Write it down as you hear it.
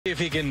If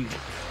he can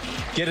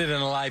get it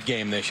in a live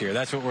game this year.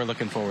 That's what we're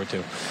looking forward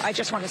to. I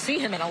just want to see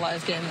him in a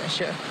live game this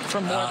year for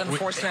more than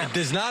 4 snaps. It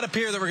does not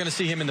appear that we're going to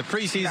see him in the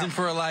preseason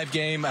for a live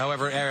game.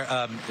 However,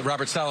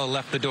 Robert Saleh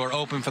left the door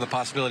open for the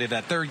possibility of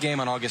that third game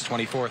on August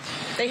 24th.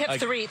 They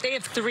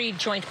have three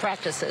joint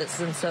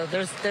practices, and so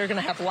they're going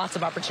to have lots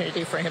of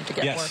opportunity for him to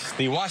get work.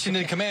 The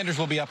Washington Commanders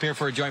will be up here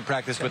for a joint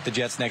practice with the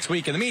Jets next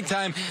week. In the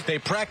meantime, they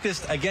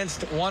practiced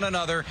against one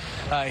another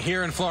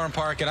here in Florham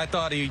Park, and I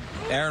thought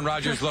Aaron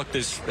Rodgers looked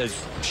as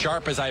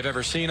sharp as I've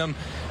ever seen him.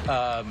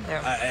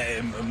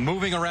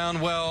 Moving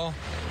around well,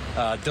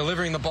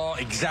 delivering the ball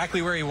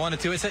exactly where he wanted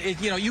to.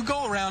 You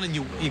go around and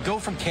you go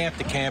from camp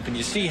to camp and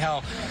you see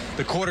how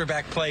the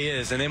quarterback play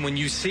is, and then when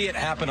you see it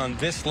happen on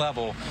this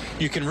level,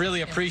 you can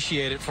really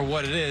appreciate it for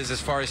what it is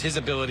as far as his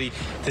ability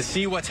to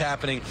see what's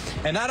happening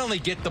and not only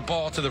get the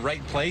ball to the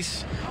right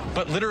place,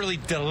 but literally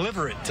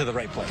deliver it to the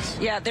right place.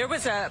 Yeah, there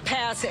was a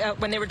pass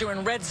when they were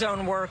doing red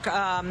zone work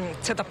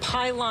to the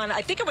pylon.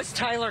 I think it was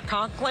Tyler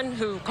Conklin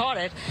who caught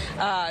it.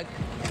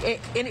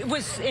 And it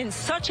was in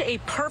such a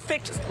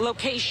perfect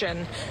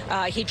location.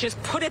 He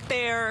just put it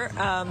there.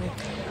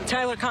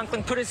 Tyler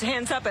Conklin put his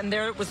hands up, and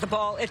there was the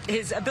ball.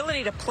 His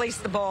ability to place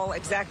the ball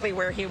exactly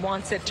where he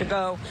wants it to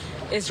go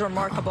is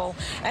remarkable.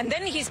 And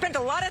then he spent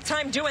a lot of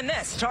time doing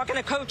this, talking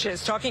to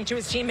coaches, talking to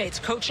his teammates,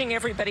 coaching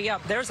everybody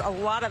up. There's a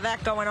lot of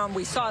that going on.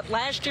 We saw it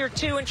last year,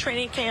 too, in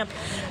training camp.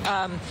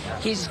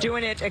 He's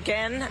doing it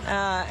again,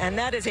 and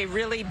that is a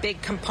really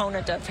big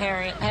component of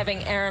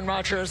having Aaron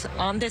Rodgers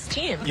on this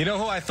team. You know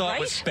who I thought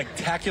was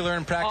spectacular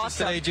in practice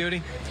today,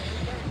 Judy?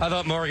 I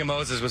thought Morgan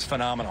Moses was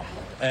phenomenal.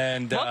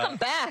 And welcome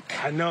back.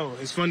 I know.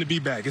 It's fun to be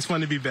back. It's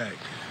fun to be back.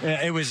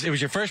 It was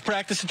your first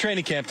practice at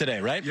training camp today,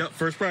 right? Yep,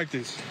 first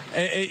practice.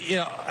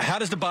 How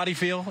does the body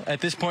feel at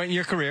this point in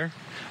your career?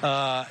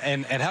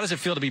 And how does it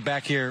feel to be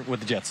back here with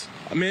the Jets?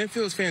 I mean, it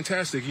feels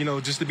fantastic,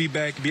 just to be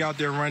back, be out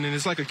there running.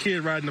 It's like a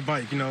kid riding a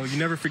bike, you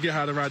never forget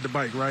how to ride the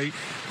bike, right?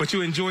 But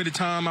you enjoy the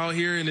time out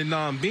here, and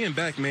then being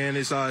back, man,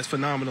 is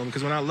phenomenal.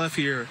 Because when I left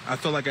here, I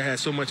felt like I had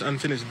so much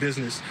unfinished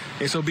business.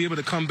 And so be able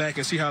to come back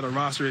and see how the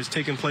roster is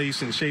taking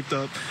place and shaped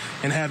up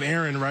and have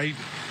Aaron, right?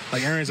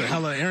 Like, Aaron's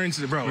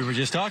bro. We were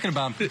just talking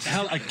about him.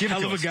 Hell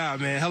of a guy,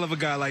 man. Hell of a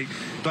guy. Like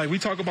we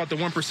talk about the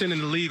 1% in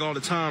the league all the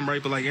time,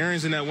 right? But like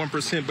Aaron's in that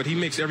 1%, but he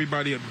makes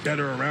everybody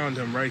better around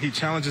him, right? He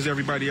challenges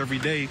everybody every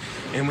day.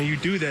 And when you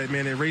do that,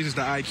 man, it raises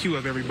the IQ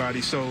of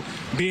everybody. So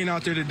being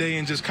out there today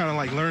and just kind of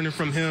like learning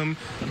from him,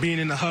 being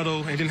in the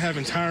huddle, and then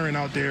having Tyron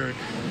out there,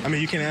 I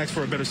mean, you can't ask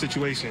for a better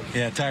situation.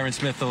 Yeah, Tyron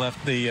Smith, the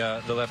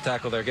left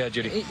tackle there. Go ahead,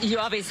 Judy. You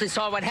obviously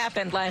saw what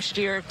happened last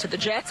year to the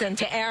Jets and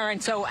to Aaron.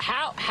 So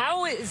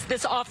how is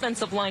this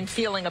offensive line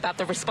feeling about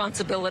the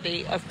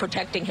responsibility of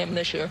protecting him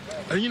this year?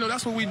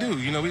 That's what we do.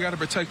 We got to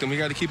protect him. We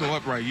got to keep him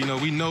upright.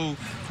 We know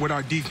what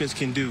our defense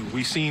can do.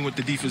 We've seen what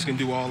the defense can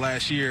do all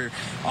last year.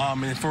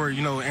 And for,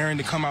 Aaron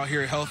to come out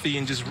here healthy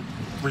and just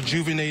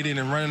rejuvenated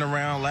and running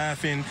around,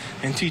 laughing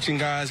and teaching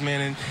guys,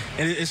 man.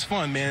 And it's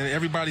fun, man.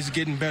 Everybody's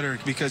getting better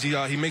because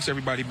he makes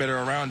everybody better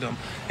around him.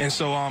 And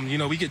so,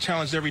 we get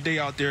challenged every day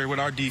out there with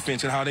our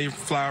defense and how they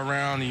fly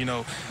around,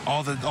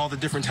 all the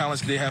different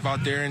talents that they have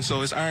out there. And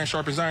so it's iron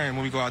sharpens iron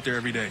when we go out there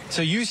every day.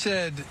 So you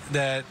said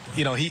that,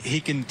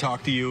 he can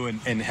talk to you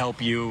and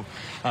help you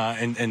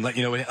and let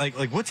you know,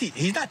 like what's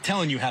he's not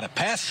telling you how to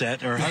pass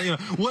set or how,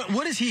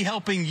 what is he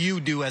helping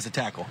you do as a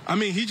tackle? I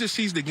mean, he just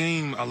sees the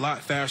game a lot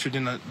faster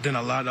than a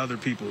lot of other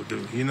people do,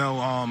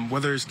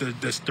 whether it's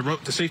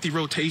the safety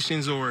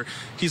rotations or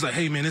he's like,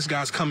 hey, man, this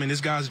guy's coming,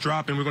 this guy's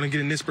dropping, we're going to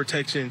get in this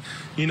protection.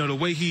 The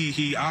way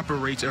he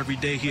operates every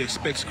day, he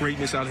expects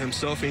greatness out of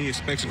himself and he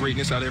expects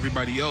greatness out of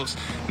everybody else.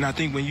 And I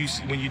think when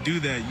you do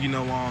that,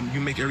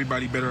 you make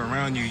everybody better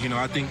around you.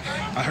 I think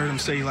I heard him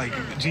say, like,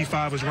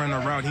 G5 was running a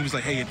route. He was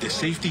like, hey, if the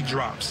safety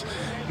drops,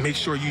 make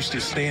sure you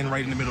just stand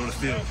right in the middle of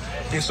the field.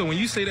 And so when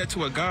you say that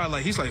to a guy,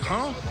 like, he's like,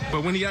 huh?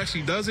 But when he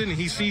actually does it and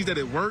he sees that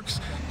it works,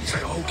 he's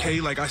like,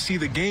 okay, like, I see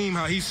the game,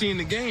 how he's seeing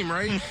the game,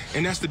 right?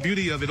 And that's the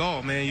beauty of it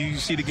all, man. You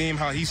see the game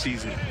how he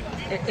sees it.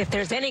 If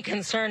there's any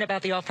concern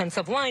about the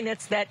offensive line,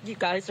 it's that you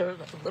guys are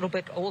a little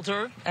bit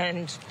older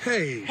and...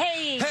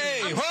 Hey,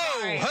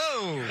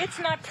 whoa! It's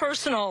not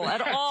personal at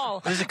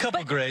all. There's a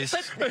couple grays.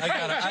 I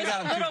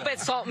got a little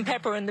bit salt and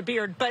pepper in the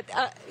beard. But,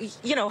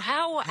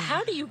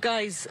 how do you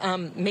guys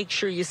make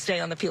sure you stay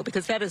on the field?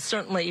 Because that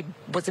certainly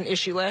was an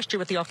issue last year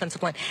with the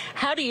offensive line.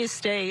 How do you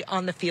stay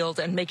on the field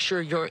and make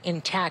sure you're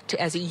intact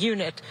as a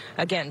unit,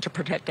 again, to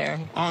protect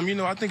Aaron?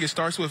 I think it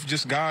starts with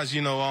just guys,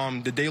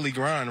 the daily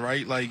grind,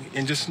 right? Like,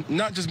 and just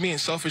not just being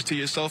selfish to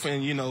yourself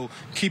and,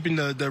 keeping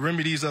the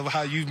remedies of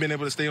how you've been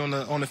able to stay on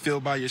the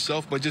field by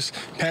yourself, but just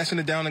passing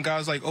it down to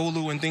guys like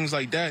Olu and things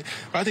like that.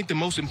 But I think the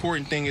most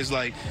important thing is,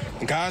 like,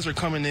 guys are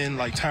coming in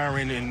like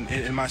Tyron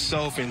and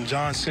myself and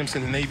John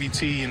Simpson and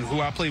AVT, and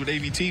who I played with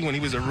AVT when he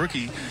was a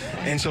rookie.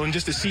 And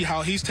just to see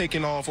how he's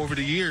taken off over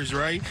the years,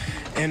 right?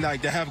 And,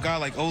 like, to have a guy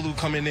like Olu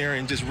come in there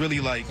and just really,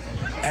 like,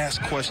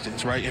 ask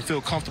questions, right, and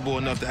feel comfortable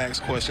enough to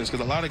ask questions.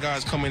 Because a lot of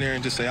guys come in there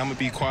and just say, I'm going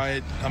to be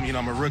quiet.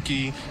 I'm a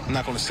rookie. I'm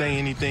not going to say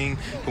anything.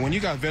 But when you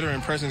got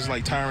veteran presence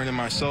like Tyrann and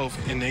myself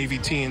and the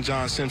AVT and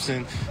John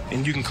Simpson,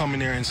 and you can come in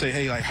there and say,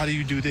 hey, like, how do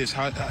you do this?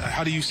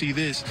 How do you see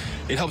this?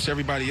 It helps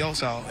everybody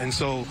else out. And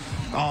so,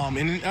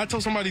 and I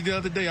told somebody the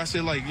other day, I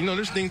said, like,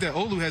 there's things that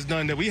Olu has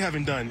done that we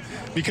haven't done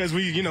because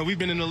we've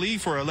been in the league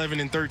for 11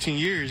 and 13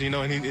 years,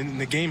 and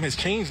the game has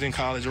changed in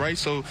college, right?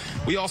 So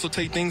we also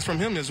take things from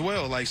him as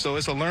well. Like, so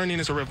it's a learning,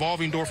 it's a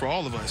revolving door for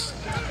all of us.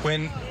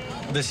 When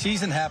the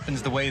season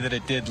happens the way that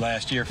it did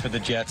last year for the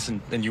Jets,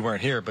 and you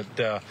weren't here, but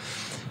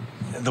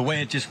the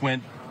way it just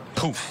went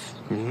poof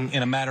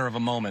in a matter of a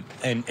moment,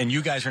 and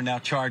you guys are now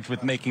charged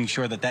with making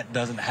sure that that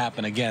doesn't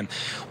happen again.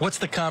 What's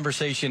the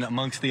conversation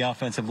amongst the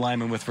offensive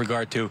linemen with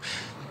regard to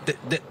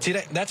see,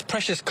 that's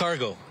precious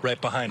cargo right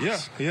behind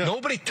us. Yeah.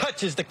 Nobody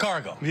touches the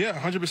cargo. Yeah,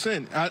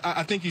 100%.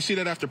 I think you see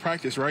that after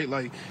practice, right?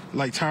 Like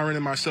Tyrann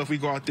and myself, we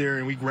go out there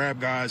and we grab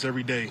guys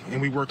every day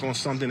and we work on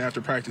something after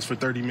practice for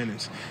 30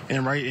 minutes.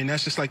 And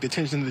that's just like the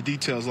attention to the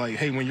details. Like,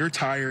 hey, when you're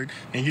tired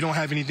and you don't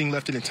have anything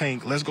left in the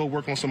tank, let's go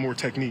work on some more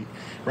technique,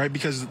 right?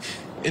 Because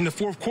in the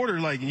fourth quarter,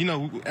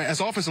 as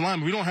offensive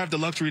linemen, we don't have the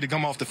luxury to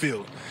come off the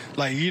field.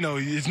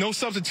 It's no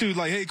substitute.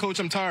 Like, hey, coach,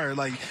 I'm tired.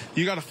 Like,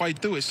 you got to fight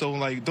through it. So,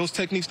 those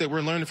techniques that we're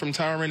learning from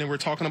Tyrann and we're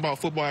talking about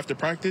football after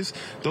practice,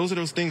 those are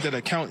those things that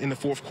account in the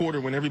fourth quarter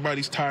when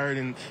everybody's tired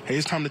and, hey,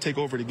 it's time to take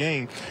over the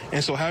game.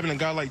 And so having a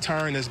guy like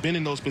Tyrann that's been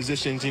in those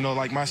positions,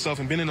 like myself,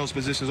 and been in those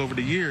positions over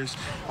the years,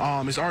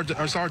 it's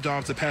our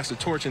job to pass the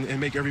torch and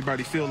make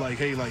everybody feel like,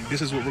 hey, like,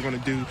 this is what we're going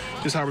to do,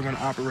 this is how we're going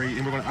to operate,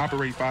 and we're going to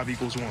operate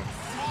 5=1.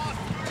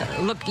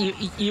 Look,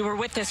 you were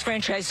with this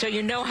franchise, so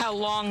you know how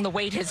long the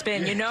wait has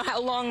been. You know how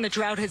long the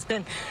drought has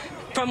been.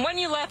 From when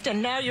you left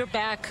and now you're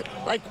back,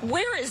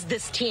 where is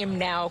this team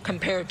now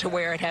compared to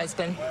where it has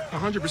been?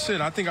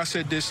 100%. I think I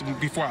said this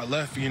before I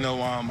left.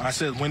 I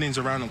said winning's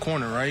around the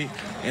corner, right?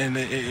 And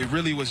it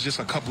really was just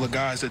a couple of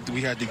guys that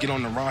we had to get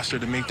on the roster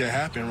to make that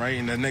happen, right?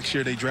 And the next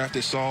year they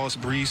drafted Sauce,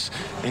 Brees,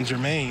 and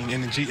Jermaine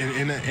in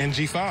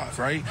G5,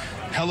 right?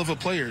 Hell of a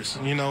players,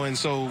 and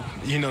so,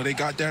 they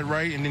got that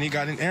right, and then you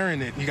got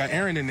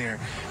Aaron in there.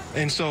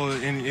 And so,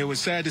 it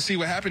was sad to see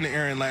what happened to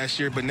Aaron last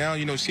year, but now,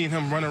 seeing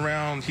him run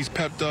around, he's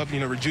pepped up,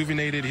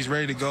 rejuvenated, he's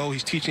ready to go,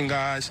 he's teaching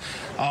guys.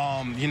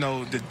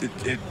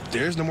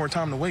 There's no more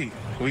time to wait.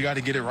 We got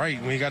to get it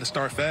right. We got to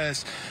start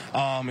fast,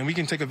 and we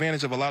can take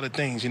advantage of a lot of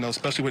things,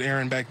 especially with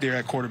Aaron back there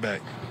at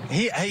quarterback.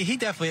 He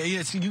definitely,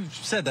 you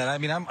said that. I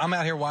mean, I'm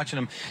out here watching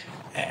him,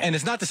 and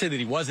it's not to say that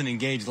he wasn't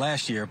engaged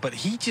last year, but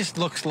he just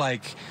looks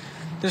like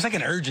there's like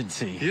an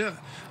urgency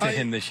to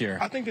him this year.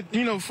 I think that,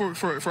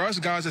 for us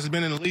guys that's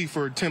been in the league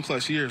for 10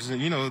 plus years,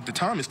 the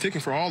time is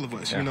ticking for all of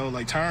us. Yeah.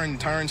 Like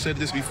Tyrann said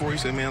this before. He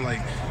said, man, like,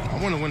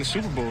 I want to win the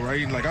Super Bowl,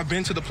 right? Like, I've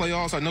been to the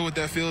playoffs. I know what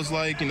that feels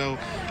like.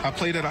 I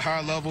played at a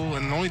high level,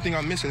 and the only thing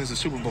I'm missing is the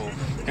Super Bowl.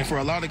 And for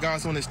a lot of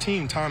guys on this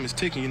team, time is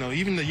ticking.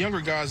 Even the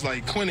younger guys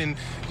like Quinnen,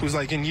 who's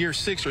like in year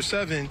 6 or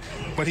 7,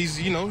 but he's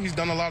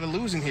done a lot of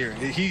losing here.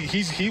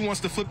 He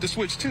wants to flip the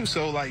switch too.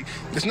 So, like,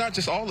 it's not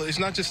just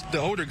the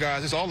older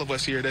guys. It's all of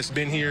us here that's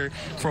been here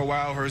for a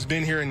while or has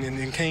been here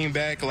and came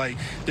back. Like,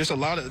 there's a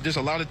lot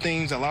of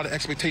things, a lot of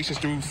expectations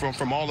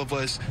from all of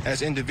us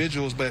as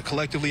individuals, but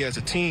collectively as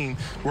a team,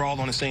 we're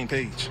all on the same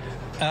page.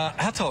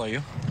 How tall are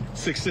you?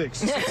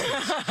 6'6".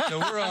 So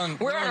we're on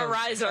a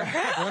riser.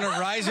 We're on a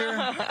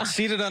riser,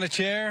 seated on a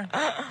chair,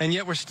 and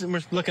yet we're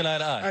looking eye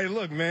to eye. Hey,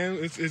 look, man,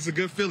 it's a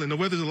good feeling. The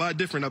weather's a lot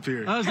different up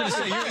here. I was going to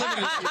say,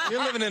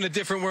 you're living in a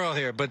different world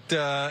here, but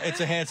it's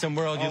a handsome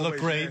world. You Always, look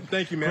great. Man.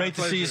 Thank you, man. Great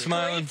to see you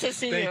smiling. Great to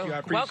see Thank you. I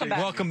appreciate Welcome back.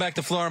 Welcome back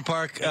to Florham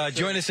Park.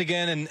 Join us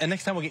again, and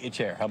next time we'll get you a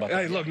chair. How about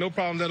that? Hey, look, no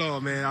problem at all,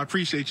 man. I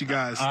appreciate you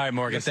guys. All right,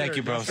 Morgan. Yes, thank sir.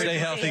 you, bro. Yes, Stay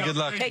healthy. Good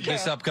luck Take care.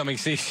 this upcoming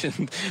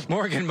season.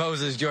 Morgan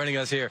Moses joining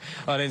us here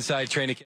on Inside Training.